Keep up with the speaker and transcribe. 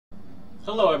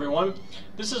Hello everyone,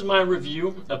 this is my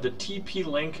review of the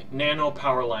TP-LINK Nano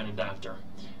Powerline Adapter.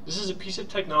 This is a piece of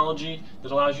technology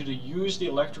that allows you to use the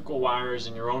electrical wires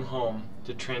in your own home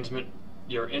to transmit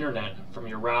your internet from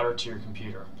your router to your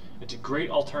computer. It's a great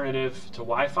alternative to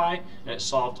Wi-Fi and it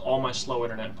solved all my slow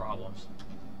internet problems.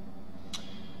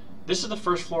 This is the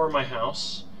first floor of my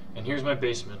house and here's my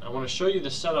basement. I want to show you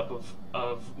the setup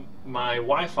of my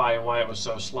Wi-Fi and why it was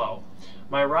so slow.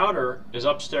 My router is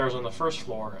upstairs on the first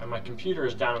floor and my computer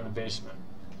is down in the basement.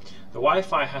 The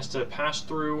Wi-Fi has to pass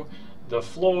through the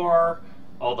floor,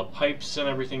 all the pipes and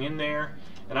everything in there,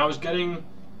 and I was getting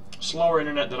slower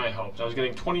internet than I hoped. I was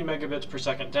getting 20 megabits per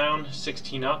second down,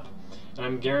 16 up, and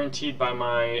I'm guaranteed by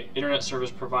my internet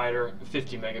service provider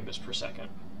 50 megabits per second.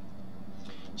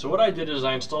 So what I did is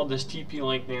I installed this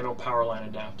TP-LINK Nano Powerline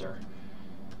Adapter.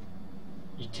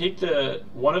 You take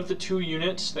one of the two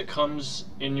units that comes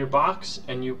in your box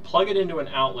and you plug it into an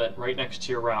outlet right next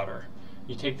to your router.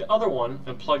 You take the other one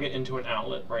and plug it into an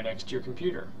outlet right next to your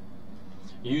computer.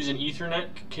 You use an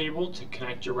Ethernet cable to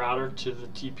connect your router to the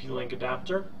TP-LINK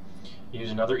adapter. You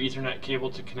use another Ethernet cable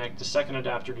to connect the second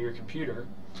adapter to your computer.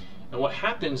 And what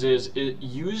happens is it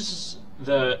uses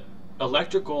the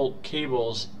electrical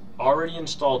cables already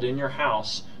installed in your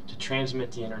house to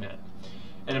transmit the internet.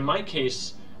 And in my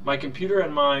case, my computer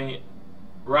and my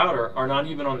router are not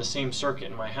even on the same circuit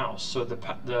in my house, so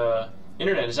the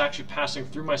internet is actually passing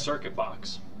through my circuit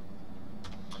box.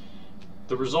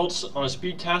 The results on a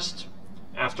speed test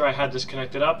after I had this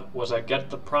connected up was I get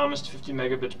the promised 50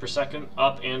 megabits per second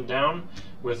up and down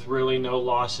with really no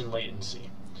loss in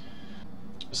latency.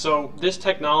 So this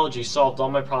technology solved all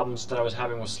my problems that I was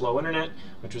having with slow internet,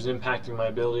 which was impacting my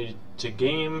ability to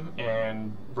game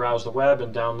and browse the web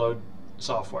and download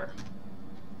software.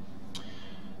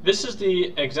 This is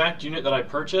the exact unit that I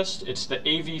purchased. It's the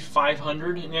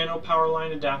AV500 Nano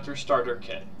Powerline Adapter Starter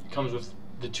Kit. It comes with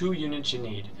the two units you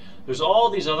need. There's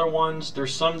all these other ones.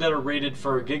 There's some that are rated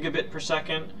for a gigabit per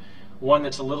second, one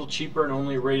that's a little cheaper and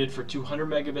only rated for 200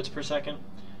 megabits per second.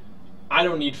 I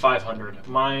don't need 500.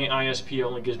 My ISP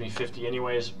only gives me 50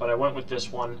 anyways, but I went with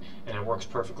this one and it works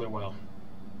perfectly well.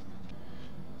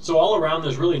 So all around,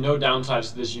 there's really no downsides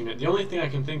to this unit. The only thing I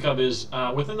can think of is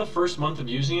within the first month of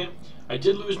using it, I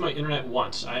did lose my internet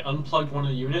once. I unplugged one of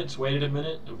the units, waited a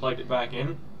minute, and plugged it back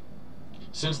in.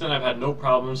 Since then, I've had no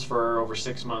problems for over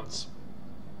 6 months.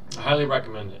 I highly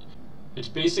recommend it. It's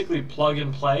basically plug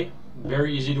and play,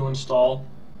 very easy to install.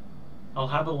 I'll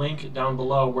have a link down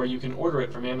below where you can order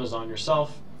it from Amazon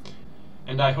yourself,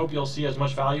 and I hope you'll see as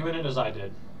much value in it as I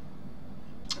did.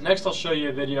 Next, I'll show you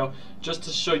a video just to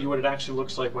show you what it actually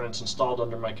looks like when it's installed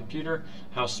under my computer,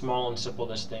 how small and simple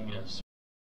this thing is.